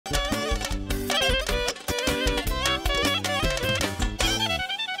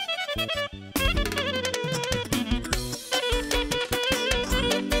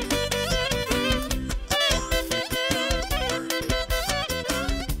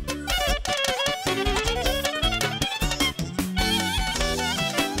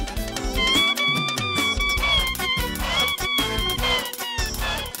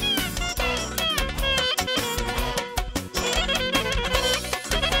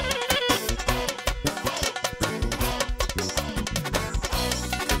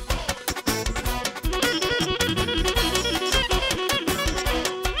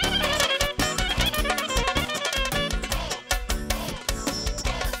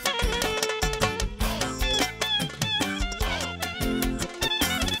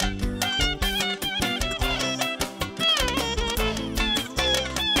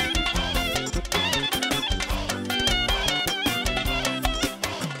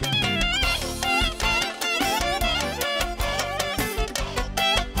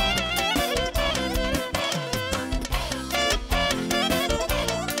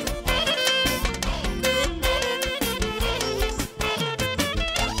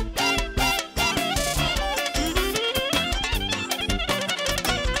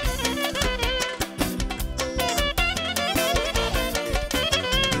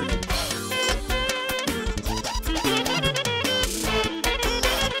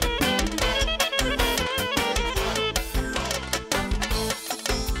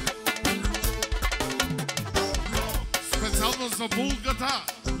Bulgata.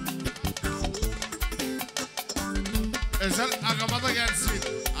 Özel agama da gelsin.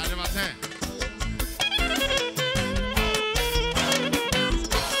 Hadi bate.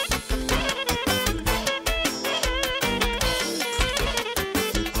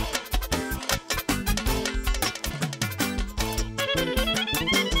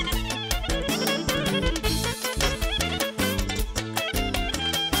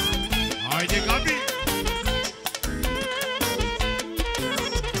 Haydi Gabi.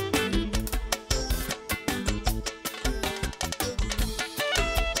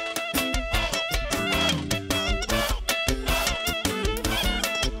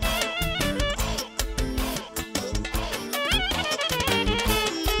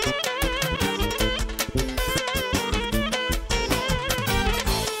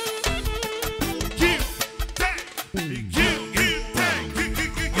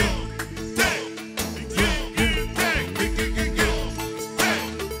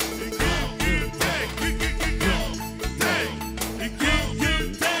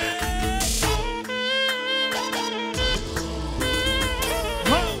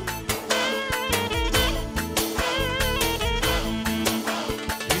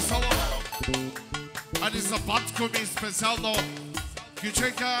 Специално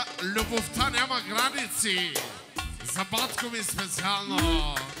Кючека любовта няма граници. За батко ми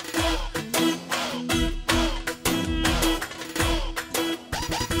специално.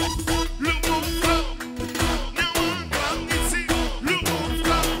 Любовта няма граници.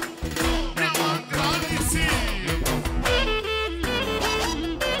 Любовта няма граници.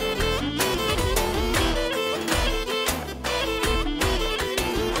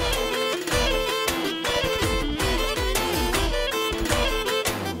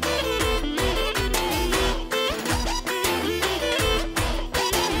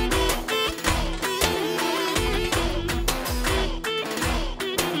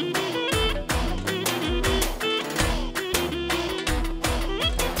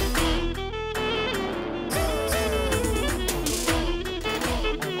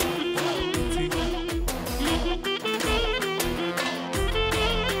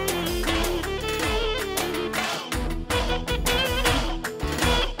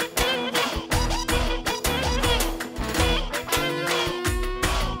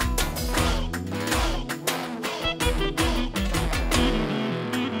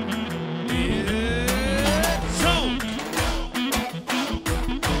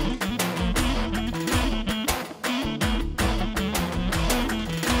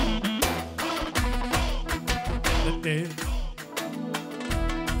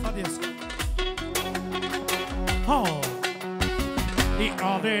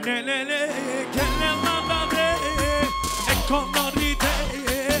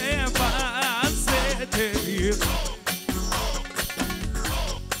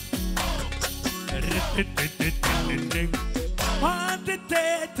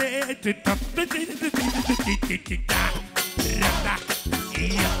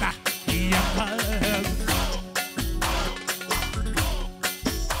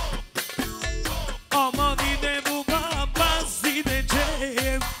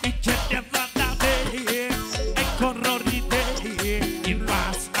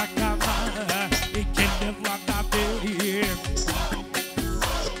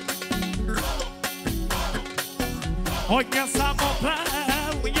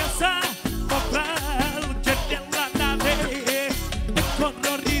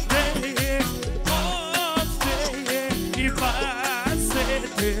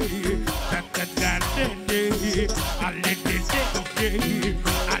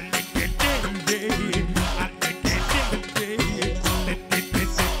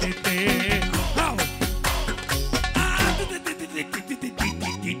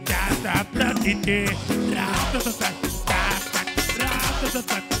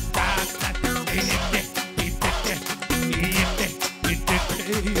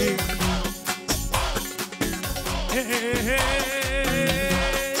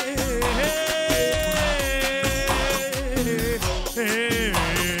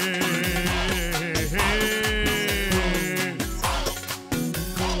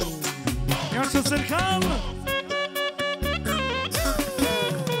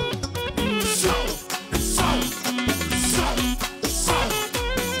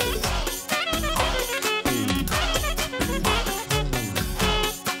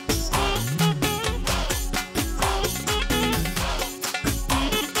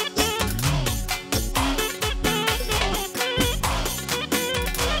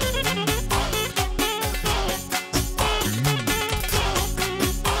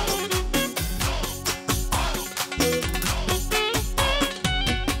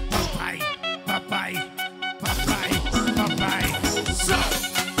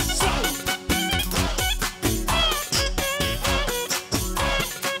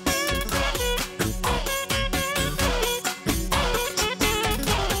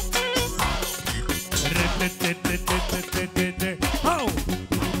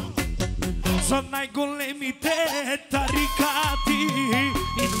 Sono najgolemite tarikati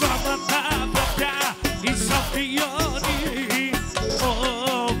I dvamata vrata I šampioni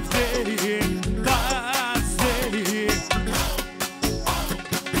Ovdje baze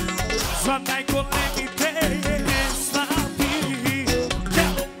Sono najgolemite slabi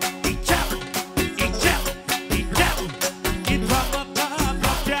I dvamata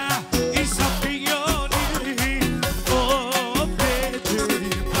vrata I šampioni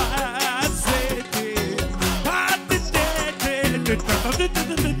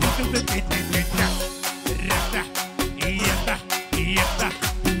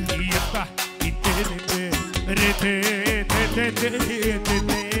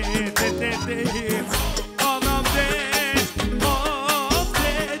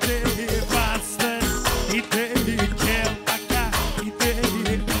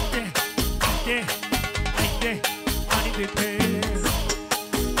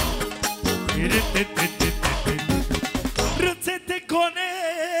Râțete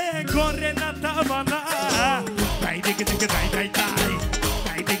corre na tavana Dai dig dig dai dai dai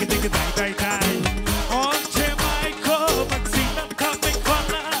Dai dig dig dai dai dai Orice mai comaxina ta me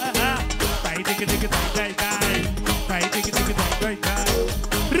coana Dai dig dig dai dai dai Dai dig dig dai dai dai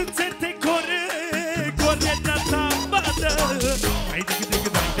Râțete corre na tavana Dai dig dig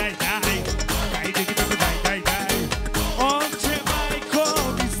dai dai dai Dai dig dig dai dai dai Orice mai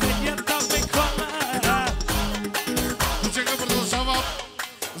comaxina ta me coana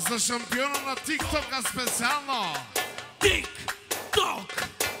За шампиона на TikTok-а специално. TikTok,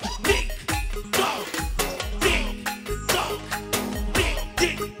 TikTok, TikTok,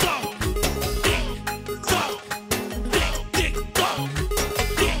 TikTok, TikTok, TikTok,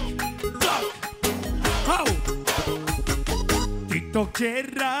 TikTok. Au! TikTok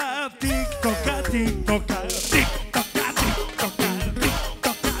era TikTok-a, TikTok-a, TikTok-a, TikTok-a,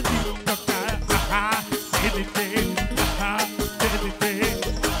 TikTok-a, TikTok-a. Aha, edite, aha, edite.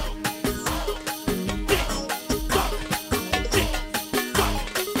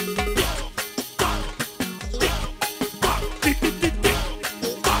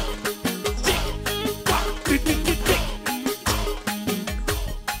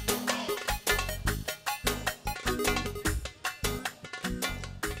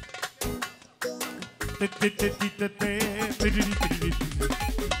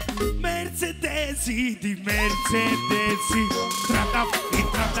 Mercedesi di Mercedesi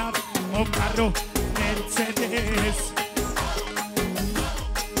Tradav, o carro Mercedes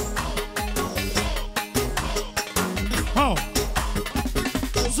Oh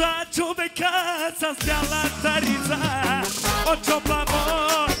Za čoveka sa stjala tariza Očopamo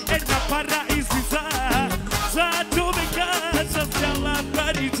jedna para izliza Za čoveka sa stjala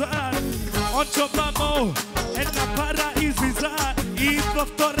tariza Očopamo jedna para izliza Idva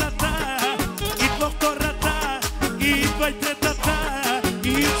vtorata Idva i tretata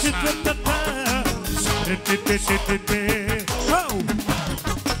I četvrtata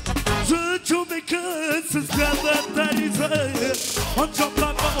Za čoveka sa stjala tariza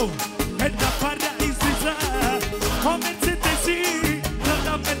Očopamo jedna para izliza O Mercedesi,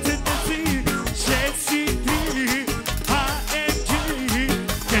 tada Mercedesi Šesi ti AMG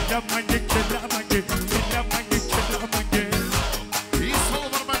Keda manje И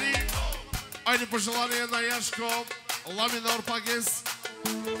Соломармани. Айде пожелание на Яшко. Ламинор Пагес.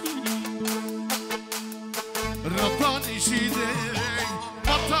 Ratan işide,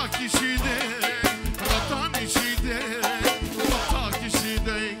 batak işide, ratan işide, batak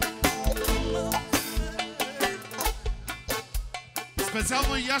işide.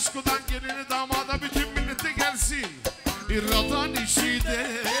 Специално Яшко'dan gelini damada bütün millete gelsin. Ratan işide,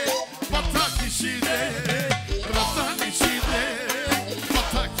 batak işide, ratan işide,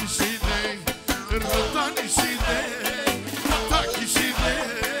 batak işide, ratan işide, batak işide,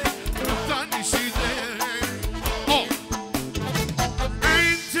 ratan işide.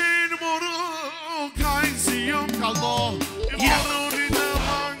 Calmo, moruri da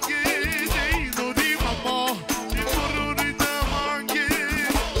mangi, dori mamo, moruri da mangi,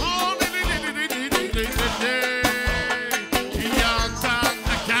 oh Yantra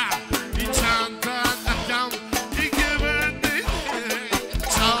nakam, Yantra nakam, İkibende,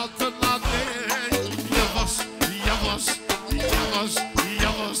 çatladı, yavaş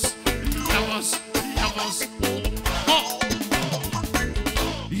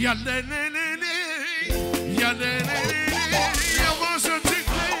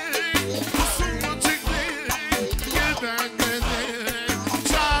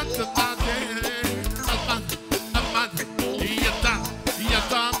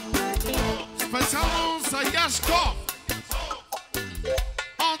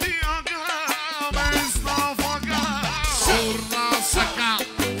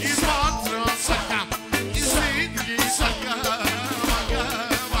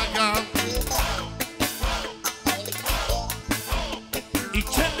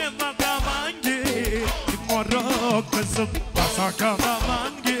İçene madamangi Moro kızım Basaka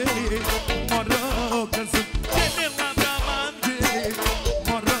damangi Moro kızım İçene madamangi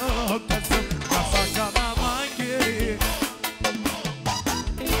Moro kızım Basaka damangi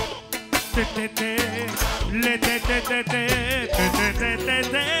Te te te Le te te te te Te te te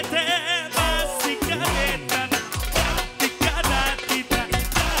te te Basika etan Tika da tita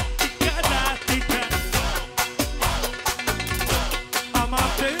Tika da tita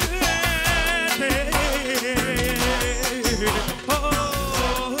Amate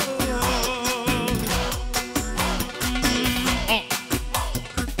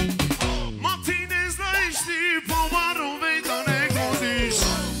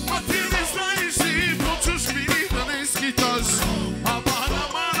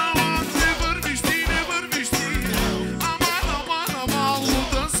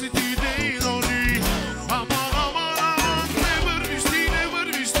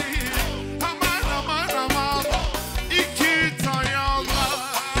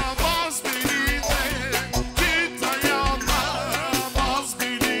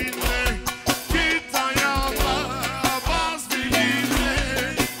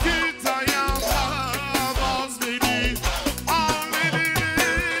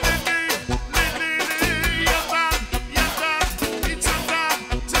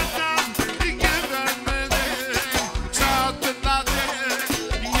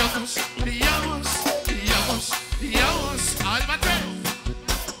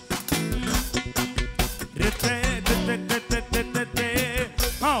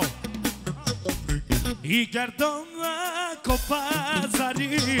I gardona kopazari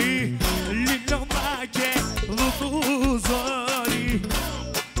Linomake lupuzori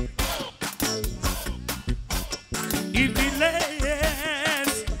I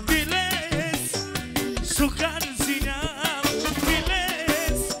biles, biles Sukar sinam,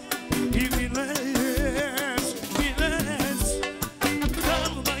 biles I biles, biles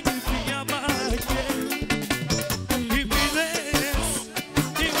Kalma yamake I biles,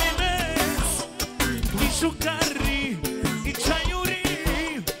 Sukari, i chayuri,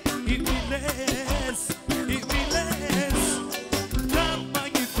 i biles, Tama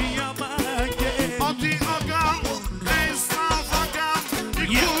yamake. Ati agam, esnaf agam,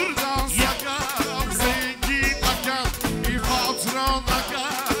 kurdan sakam, zengin agam, patron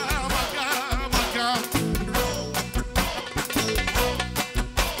agam, agam, agam.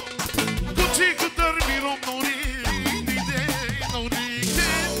 Kuchi kutar mirom nori, nide nori,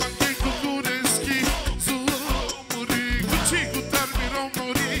 ke kukureski, zumuri. Kuchi kutar mirom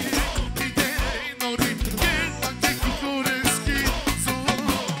nori, nide nori, ke kukureski,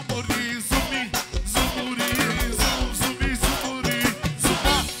 zumuri. Zumi, zumuri, zumi, zumuri,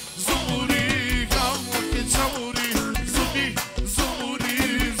 zuma, zumuri, kamo ke chamuri. Zumi, zumuri,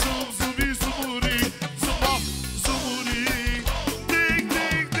 zumi, zumuri, zuma, zumuri. Dik,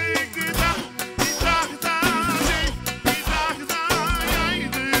 dik, dik, dik, da,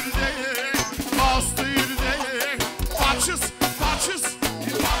 yaydır de, bastır de, paçız, paçız,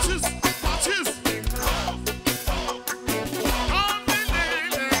 paçız, paçız.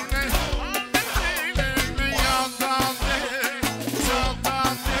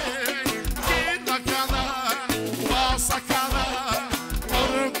 Yandan de, git akana, bas akana,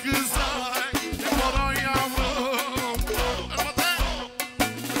 morun kızay, morun yavrum.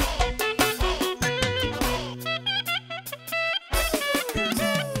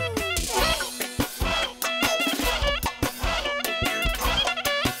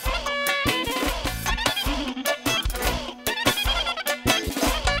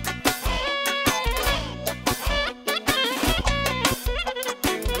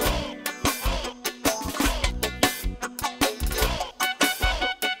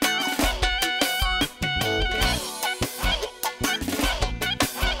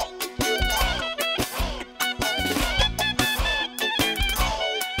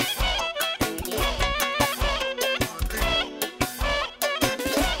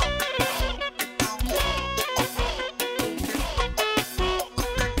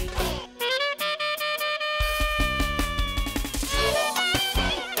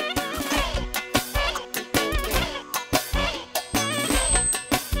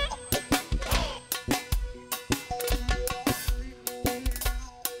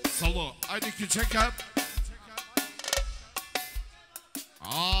 Solo, haydi küçük yap.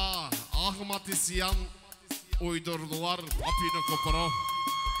 Ahmet İsyan uydurdular Papino Koporo.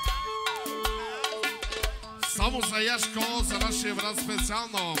 Само за Яшко, за нашия брат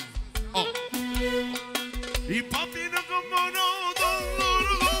специално. О! И Papino Koporo,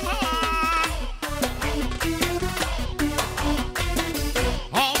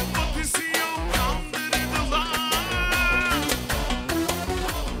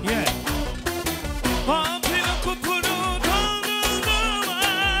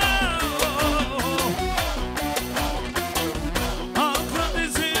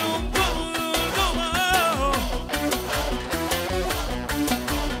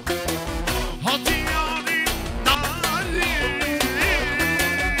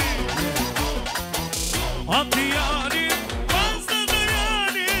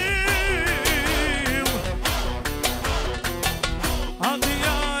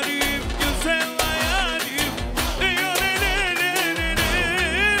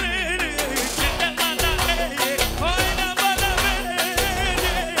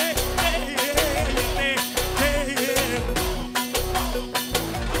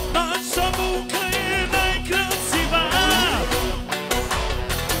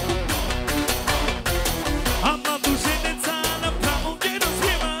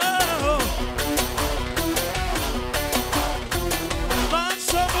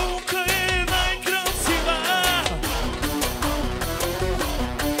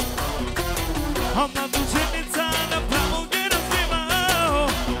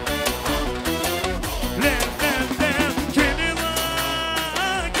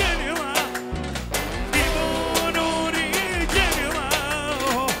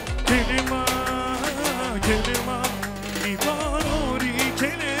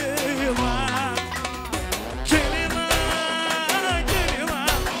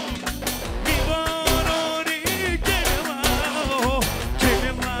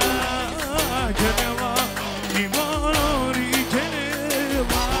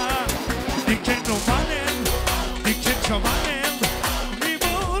 çamanel mi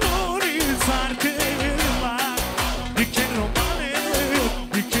buluri sarkılar diken romanel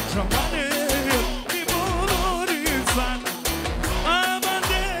diken romanel mi buluri sar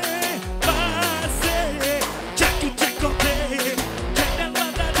amande base çeki çekote çenen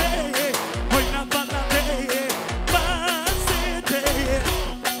badade oyna badade base te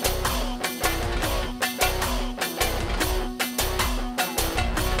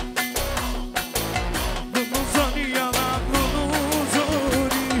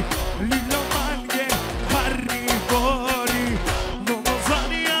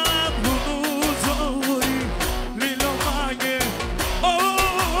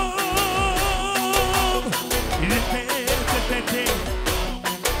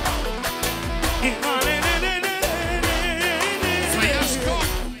Заешко,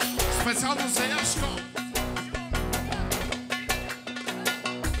 специално заешко.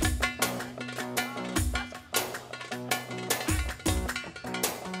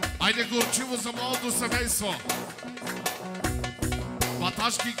 Айде горчиво за младото семейство.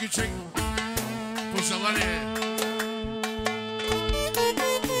 Баташки кючек. Пожелание.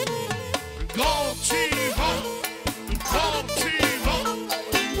 Горчиво, горчиво,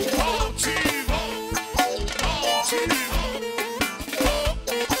 горчиво, горчиво.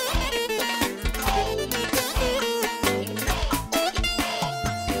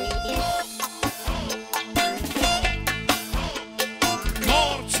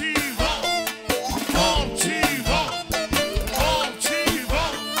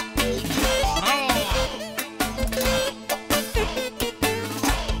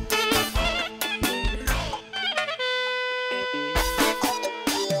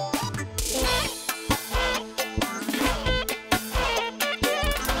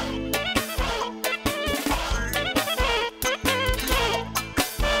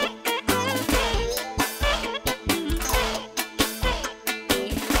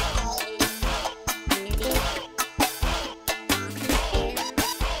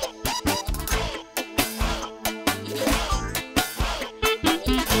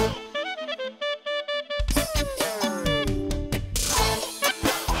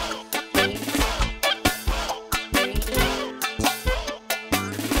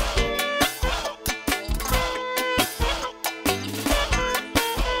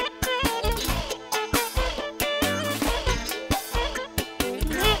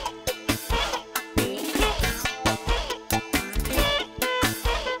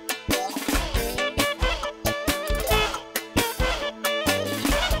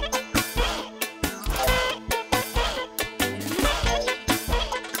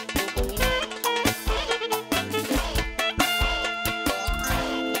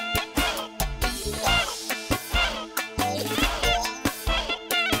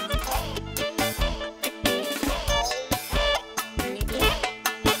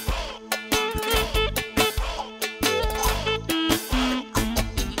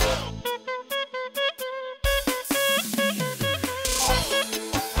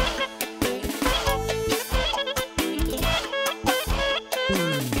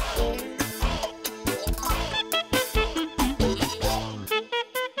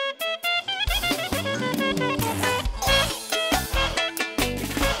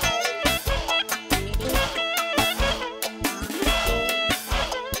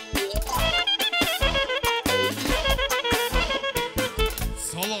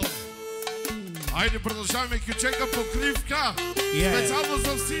 Айде продължаваме кючека покривка. Специално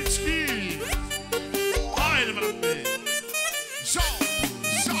за всички. Айде, братне. Шоу,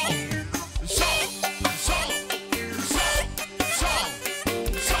 шоу, шоу, шоу, шоу, шоу,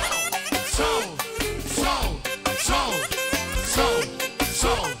 шоу, шоу, шоу, шоу, шоу,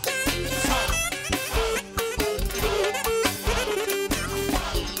 шоу.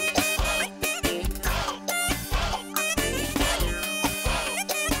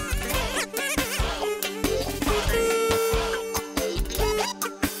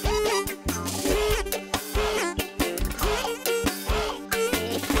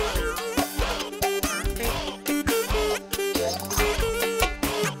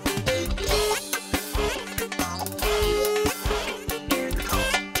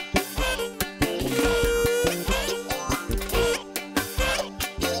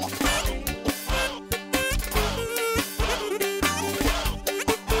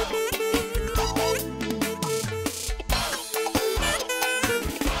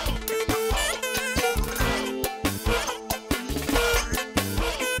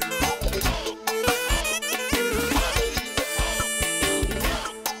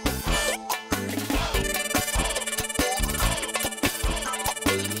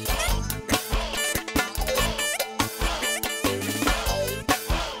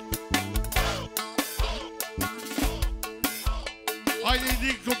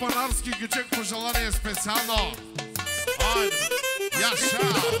 Панарски Гючек пожелание специално. Айде,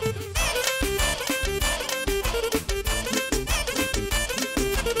 Яша!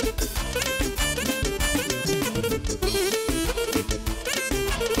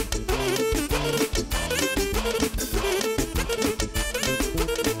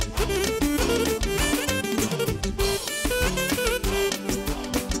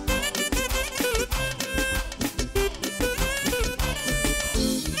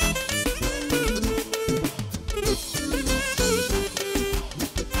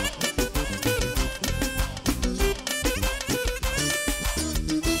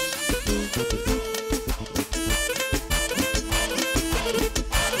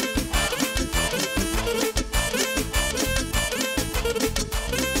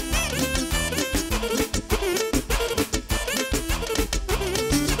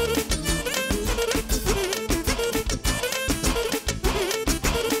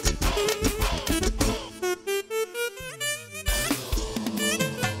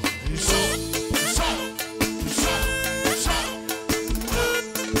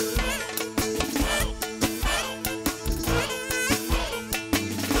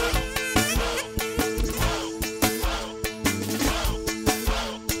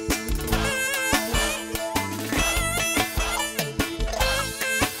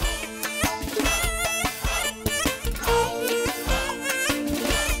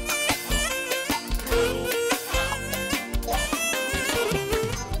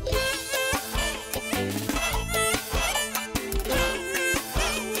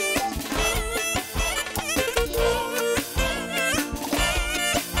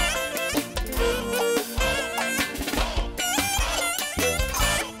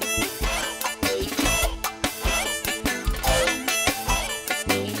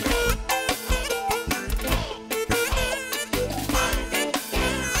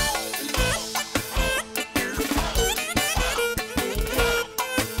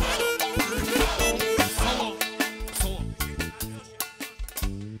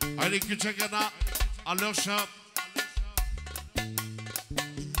 Küçük ana Alyoşa.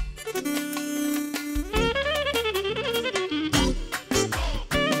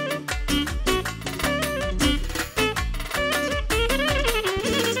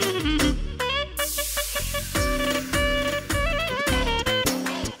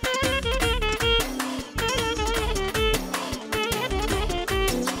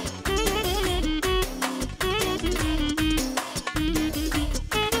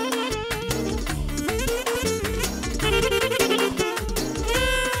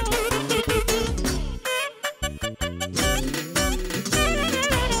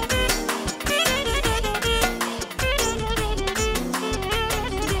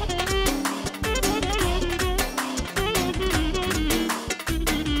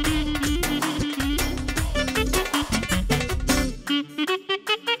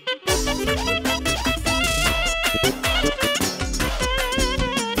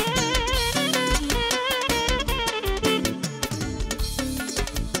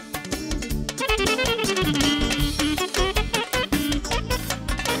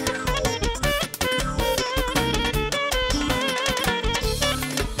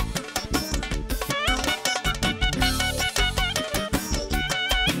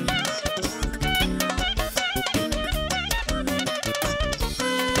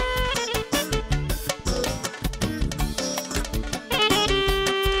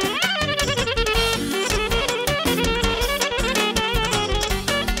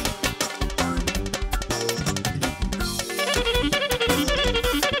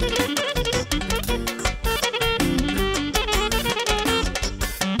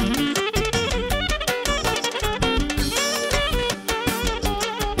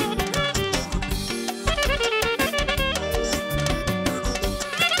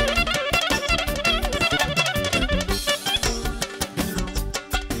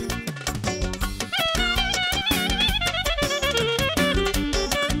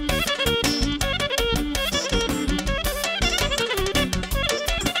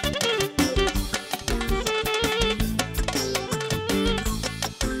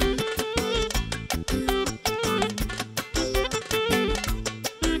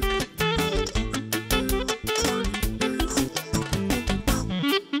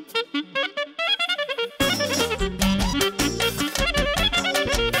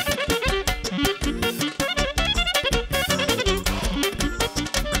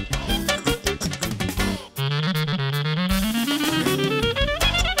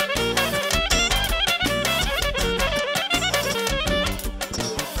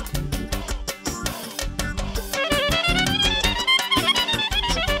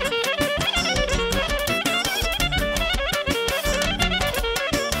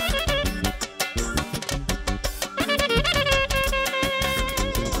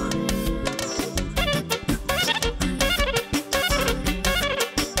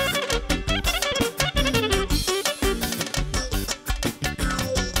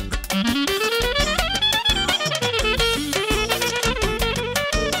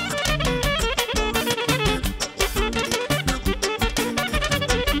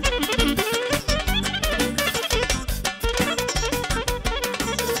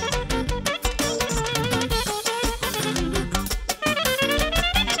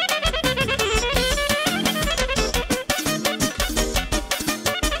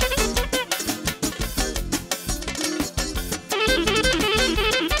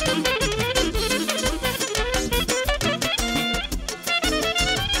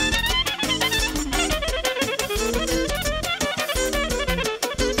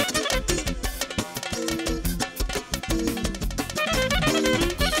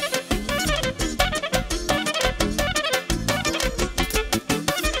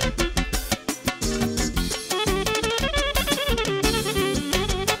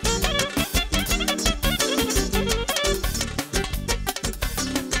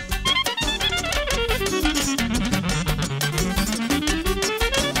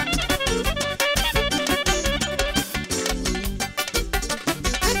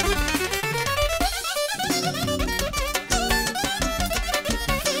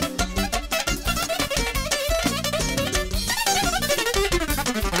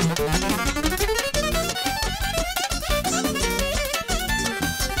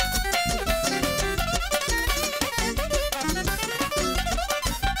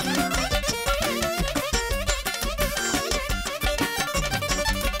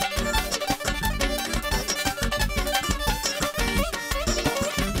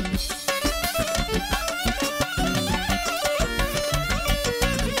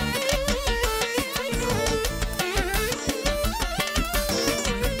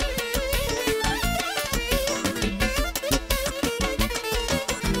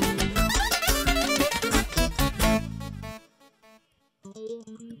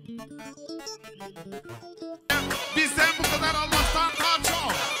 Bizden bu kadar Allah'tan daha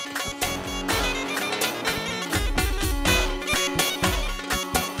çok.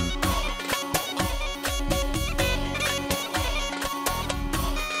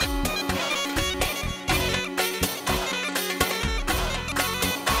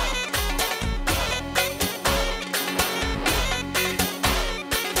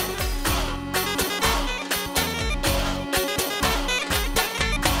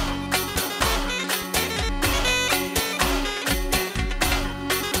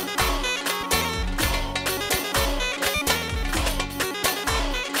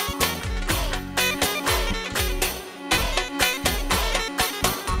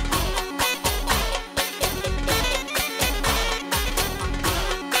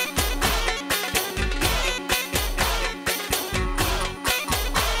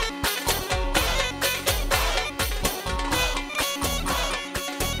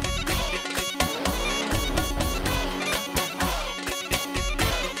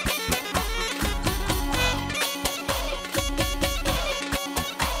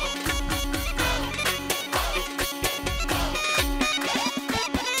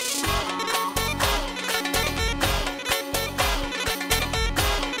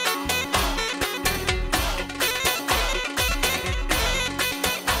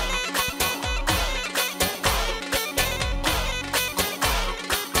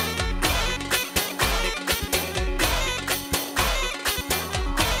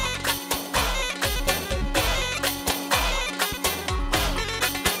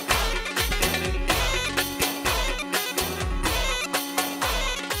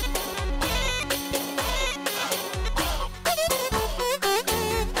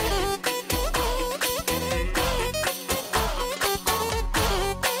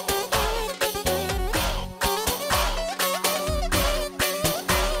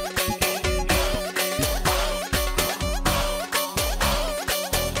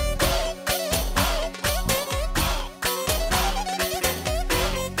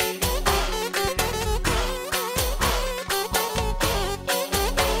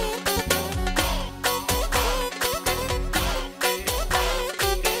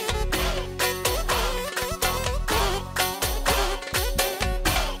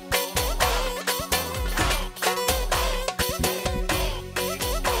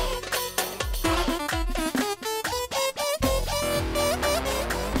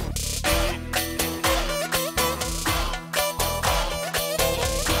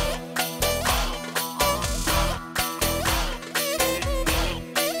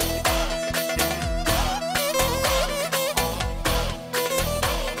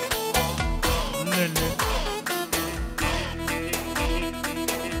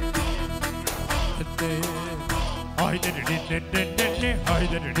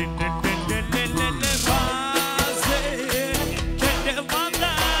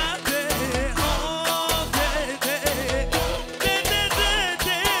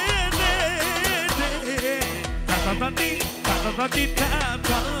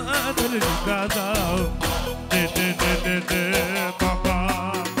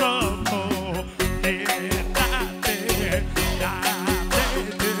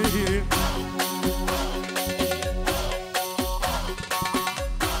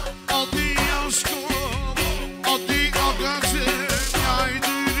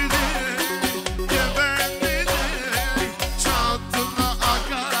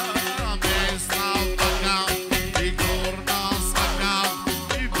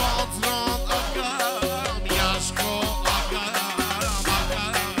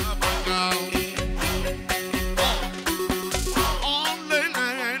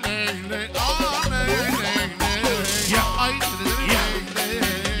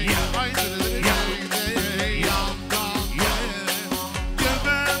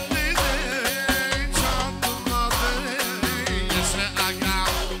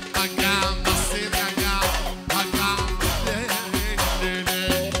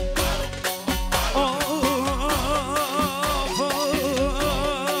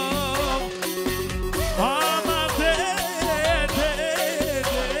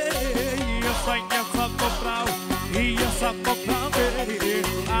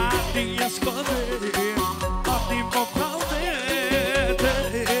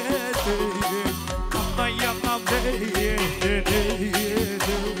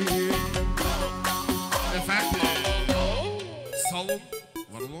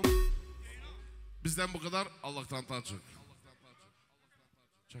 Bizden bu kadar, Allah'tan daha çok.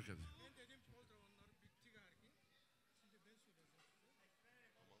 Çok hadi.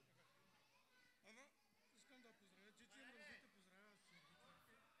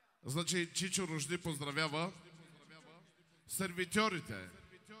 Значи Чичо Рожди поздравява сервитьорите.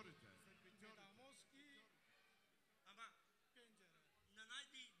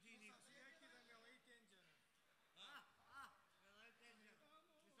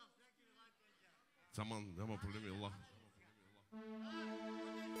 Tamam, няма проблеми, Allah.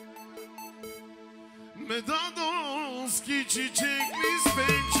 Medadoski çiçekli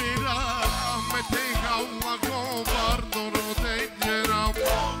pençera Mete havla kovar doro tencera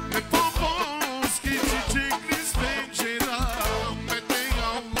Me poposki çiçekli pençera Mete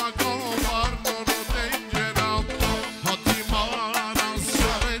havla kovar doro tencera Hadi maras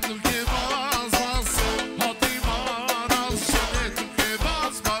şare Türkiye baz baz Hadi maras şare Türkiye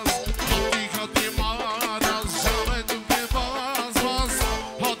baz baz Hadi maras şare Türkiye baz baz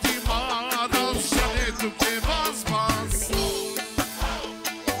Hadi maras şare Türkiye baz baz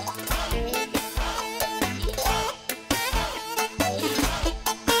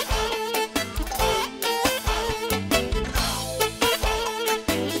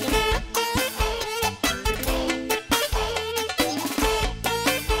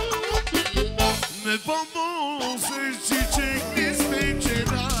Ne bambus çiçekli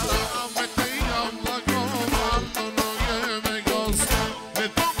pençera Mete yavla kovar dono yemek olsun Ne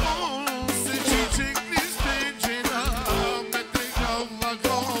bambus çiçekli pençera Mete yavla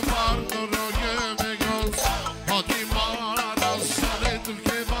kovar dono yemek olsun Hadi maras şare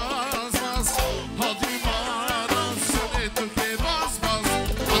Türkiye baz baz Hadi maras şare Türkiye baz baz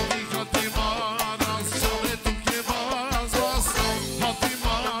Hadi maras şare Türkiye baz baz Hadi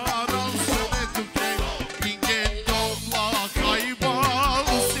maras şare Türkiye Ingen dobla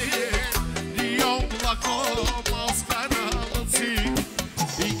kaybolsun Diyomla komaz karalısın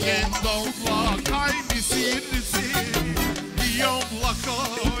Ingen dobla kaybisirsin Diyomla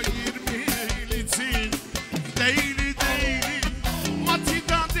koyirmelisin Değili değili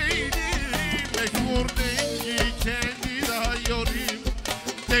matida değili Mekvur dengi kendi da yorim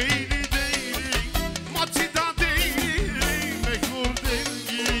Değili değili matida değili Mekvur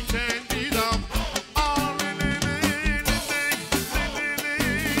dengi kendi da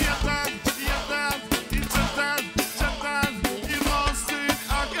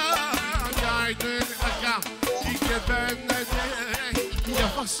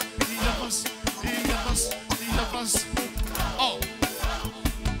Yavaş, yavaş, yavaş, yavaş. Oh.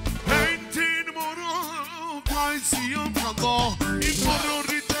 Entin moro, paisiyon kando. İmoro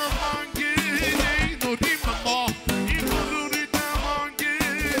rita mangi, no rimamo. İmoro rita mangi.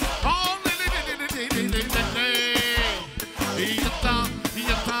 Oh, le. Yata,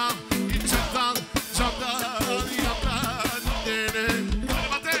 yata, içatan, candan, yatan, dene.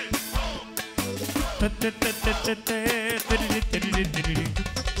 Hadi bate.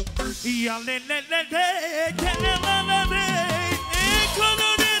 Ya le le le le, ke le la la le,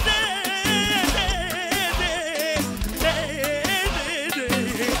 kolore de,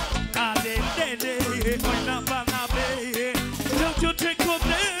 ale le, oyna bana be, yo te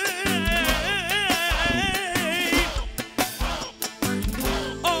cobre.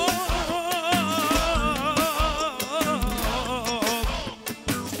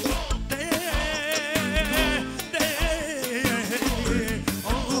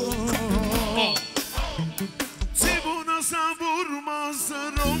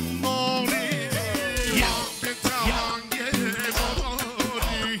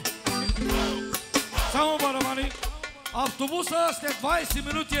 Автобуса след 20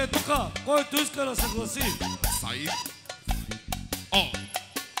 минути е тука. Който иска да се гласи. Саид. О!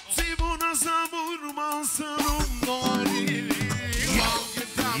 Цивуна забурма сарумнори.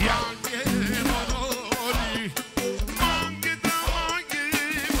 Мангета манге морори. Мангета манге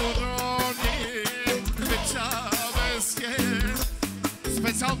морори. Печавеске.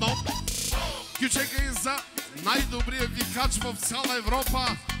 Специално Кючека и за най-добрия викач в цяла Европа.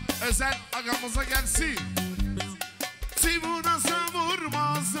 Ezel agamıza gelsin. Sivuna savurma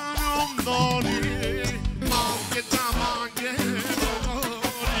sarımdori. Mangeta mange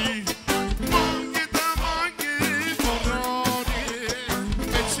morori. Mangeta mange morori.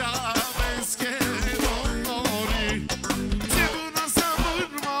 Meçaveske morori. Sivuna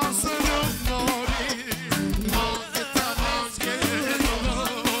savurma sarımdori. Mangeta mange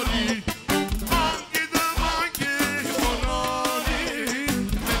morori. Mangeta mange morori.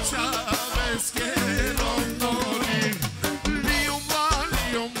 Meçaveske morori. Liumba,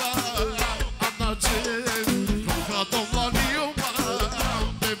 liumba, anacığım. Roka dola liumba.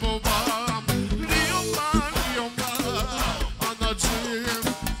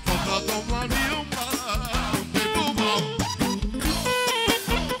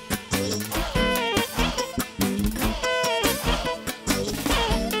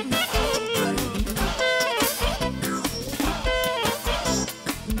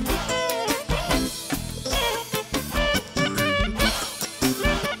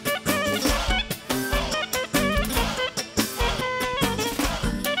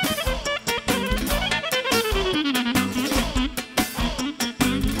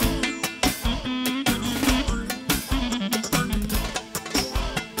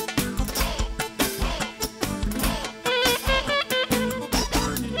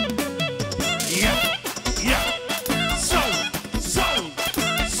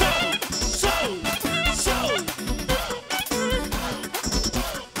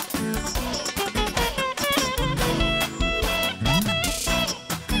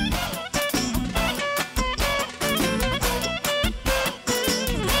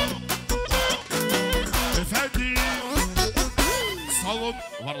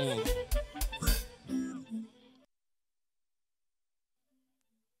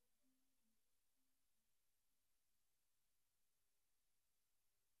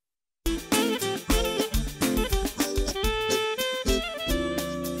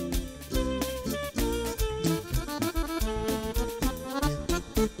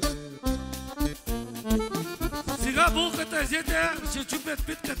 bulkata zete, și ciupet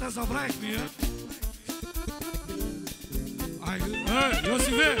pitkata zabrajk mi je. Aj,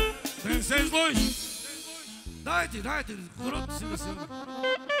 Yosi ve, ben se izlojiš. Dajte, kurot si veseli.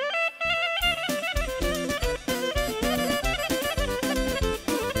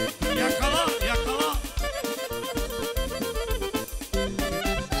 Yakala.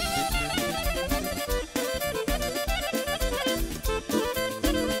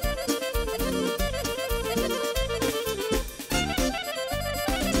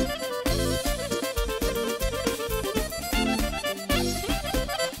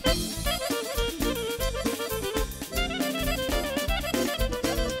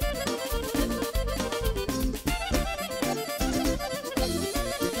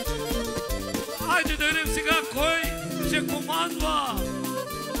 Хайде да видим сега кой ще командва.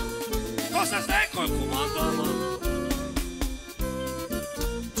 То се знае кой командва, ама.